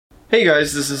Hey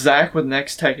guys, this is Zach with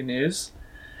Next Tech News,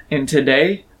 and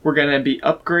today we're going to be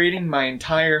upgrading my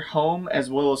entire home as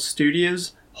well as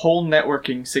studio's whole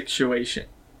networking situation.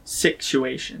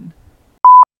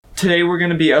 Today we're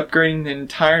going to be upgrading the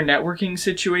entire networking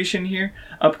situation here,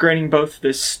 upgrading both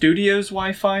the studio's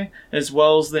Wi-Fi as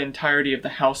well as the entirety of the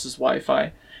house's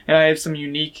Wi-Fi. And I have some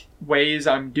unique ways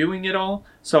I'm doing it all,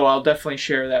 so I'll definitely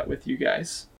share that with you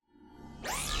guys.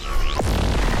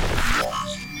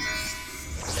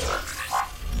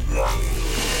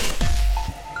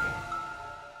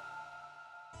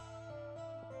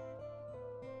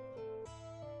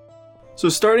 So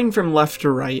starting from left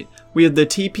to right, we have the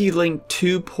TP-Link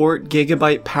 2-port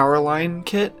Gigabyte Powerline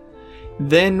kit.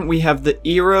 Then we have the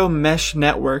Eero Mesh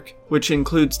Network, which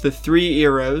includes the 3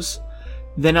 Eeros.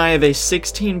 Then I have a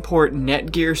 16-port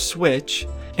Netgear switch,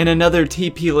 and another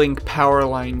TP-Link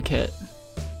Powerline kit.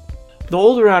 The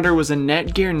old router was a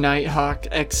Netgear Nighthawk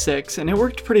X6, and it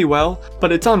worked pretty well,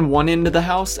 but it's on one end of the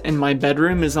house, and my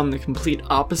bedroom is on the complete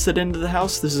opposite end of the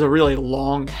house. This is a really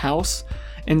long house.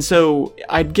 And so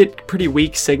I'd get pretty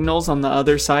weak signals on the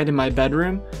other side in my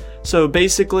bedroom. So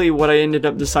basically what I ended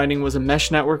up deciding was a mesh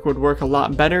network would work a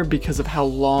lot better because of how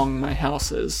long my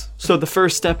house is. So the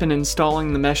first step in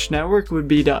installing the mesh network would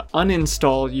be to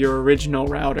uninstall your original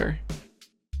router.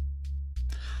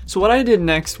 So what I did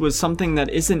next was something that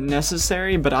isn't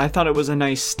necessary, but I thought it was a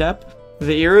nice step.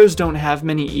 The Eeros don't have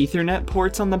many Ethernet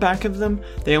ports on the back of them.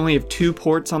 They only have 2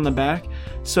 ports on the back.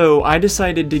 So I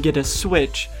decided to get a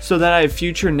switch so that I have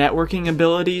future networking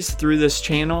abilities through this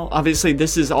channel. Obviously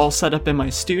this is all set up in my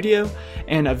studio,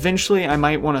 and eventually I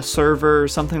might want a server or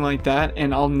something like that,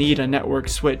 and I'll need a network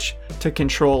switch to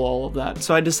control all of that.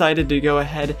 So I decided to go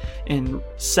ahead and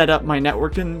set up my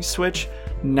networking switch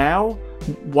now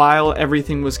while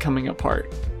everything was coming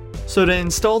apart. So to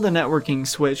install the networking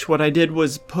switch, what I did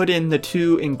was put in the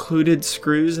 2 included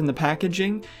screws in the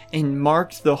packaging and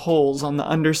marked the holes on the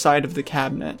underside of the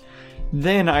cabinet.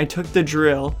 Then I took the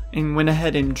drill and went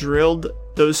ahead and drilled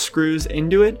those screws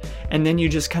into it, and then you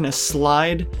just kind of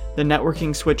slide the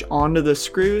networking switch onto the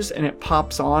screws and it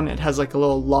pops on. It has like a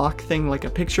little lock thing like a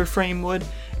picture frame would,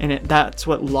 and that's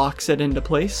what locks it into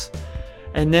place.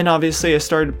 And then obviously I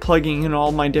started plugging in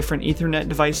all my different Ethernet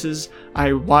devices.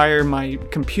 I wire my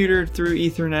computer through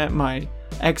Ethernet, my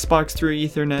Xbox through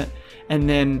Ethernet, and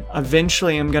then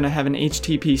eventually I'm going to have an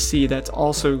HTPC that's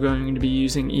also going to be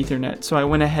using Ethernet. So I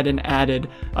went ahead and added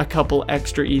a couple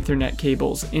extra Ethernet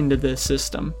cables into the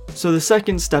system. So the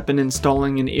second step in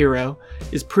installing an Eero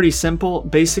is pretty simple.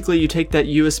 Basically you take that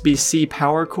USB-C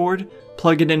power cord,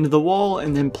 plug it into the wall,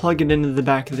 and then plug it into the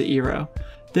back of the Eero.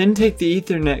 Then take the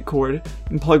Ethernet cord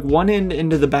and plug one end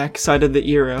into the back side of the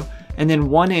Eero, and then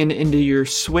one end into your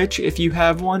switch if you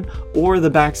have one, or the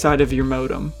back side of your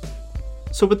modem.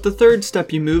 So with the third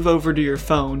step, you move over to your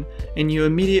phone and you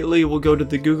immediately will go to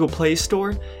the Google Play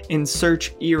Store and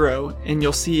search Eero, and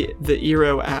you'll see the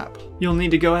Eero app. You'll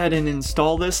need to go ahead and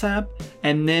install this app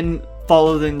and then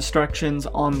follow the instructions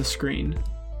on the screen.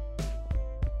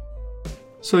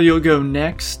 So you'll go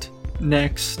next,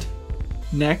 next,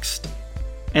 next,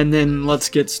 and then let's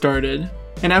get started.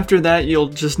 And after that, you'll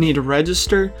just need to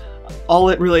register. All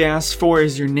it really asks for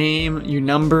is your name, your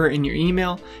number, and your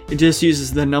email. It just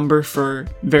uses the number for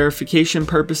verification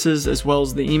purposes as well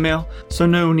as the email, so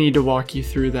no need to walk you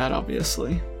through that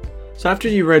obviously. So after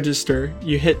you register,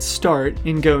 you hit start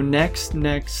and go next,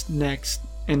 next, next,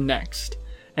 and next.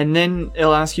 And then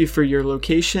it'll ask you for your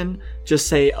location, just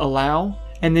say allow,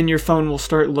 and then your phone will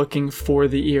start looking for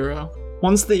the Eero.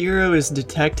 Once the Eero is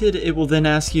detected, it will then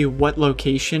ask you what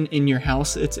location in your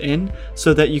house it's in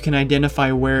so that you can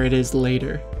identify where it is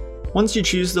later. Once you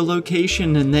choose the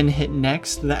location and then hit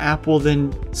next, the app will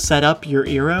then set up your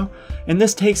Eero, and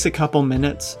this takes a couple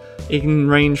minutes. It can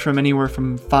range from anywhere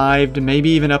from 5 to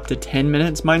maybe even up to 10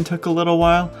 minutes. Mine took a little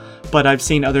while, but I've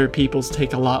seen other people's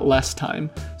take a lot less time,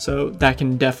 so that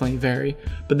can definitely vary.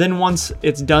 But then once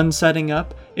it's done setting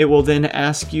up, it will then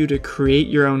ask you to create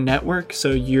your own network,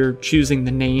 so you're choosing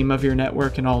the name of your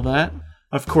network and all that.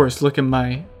 Of course, look at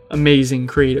my amazing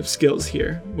creative skills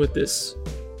here with this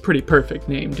pretty perfect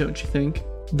name, don't you think?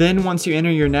 Then once you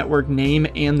enter your network name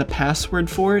and the password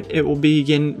for it, it will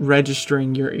begin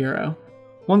registering your Eero.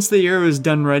 Once the Eero is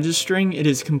done registering, it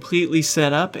is completely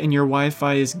set up and your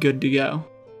Wi-Fi is good to go.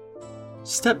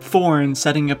 Step 4 in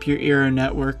setting up your Eero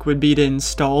network would be to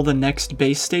install the next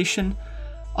base station.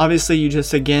 Obviously you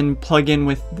just again plug in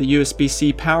with the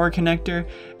USB-C power connector,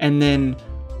 and then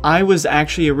I was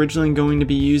actually originally going to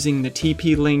be using the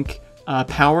TP-Link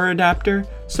power adapter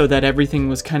so that everything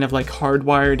was kind of like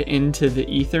hardwired into the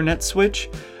Ethernet switch,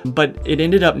 but it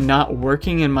ended up not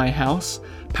working in my house.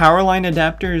 Power line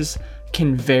adapters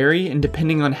can vary, and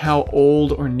depending on how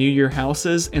old or new your house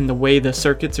is and the way the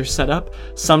circuits are set up,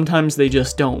 sometimes they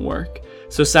just don't work.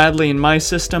 So sadly in my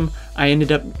system, I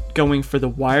ended up going for the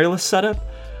wireless setup,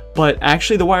 but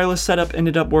actually the wireless setup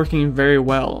ended up working very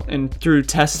well, and through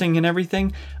testing and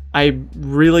everything, I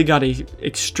really got a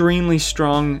extremely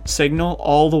strong signal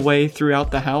all the way throughout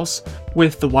the house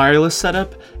with the wireless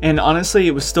setup, and honestly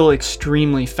it was still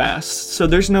extremely fast. So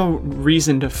there's no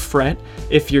reason to fret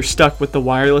if you're stuck with the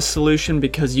wireless solution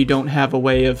because you don't have a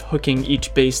way of hooking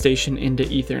each base station into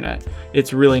Ethernet.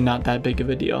 It's really not that big of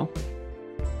a deal.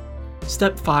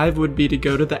 Step 5 would be to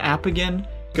go to the app again,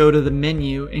 go to the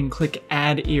menu and click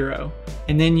Add Eero,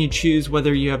 and then you choose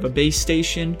whether you have a base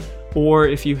station or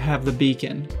if you have the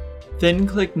beacon. Then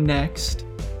click Next.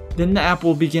 Then the app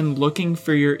will begin looking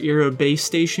for your Eero base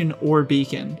station or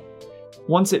beacon.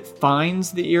 Once it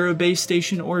finds the Eero base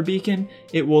station or beacon,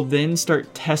 it will then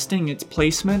start testing its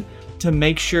placement to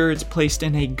make sure it's placed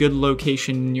in a good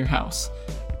location in your house.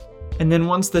 And then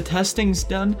once the testing's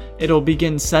done, it'll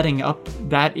begin setting up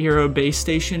that Eero base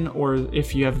station, or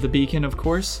if you have the beacon, of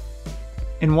course.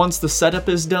 And once the setup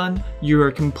is done, you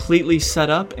are completely set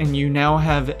up and you now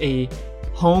have a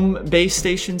home base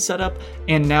station setup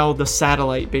and now the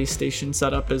satellite base station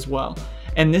setup as well.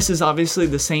 And this is obviously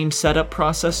the same setup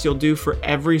process you'll do for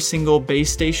every single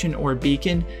base station or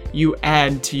beacon you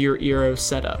add to your Eero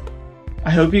setup. I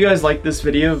hope you guys liked this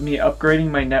video of me upgrading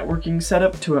my networking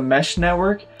setup to a mesh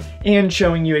network and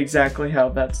showing you exactly how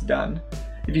that's done.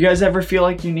 If you guys ever feel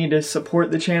like you need to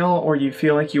support the channel or you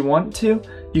feel like you want to,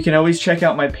 you can always check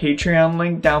out my Patreon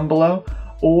link down below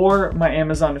or my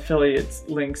Amazon affiliates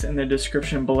links in the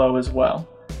description below as well.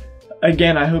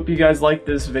 Again, I hope you guys liked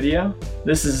this video.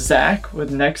 This is Zach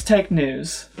with Next Tech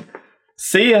News.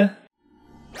 See ya!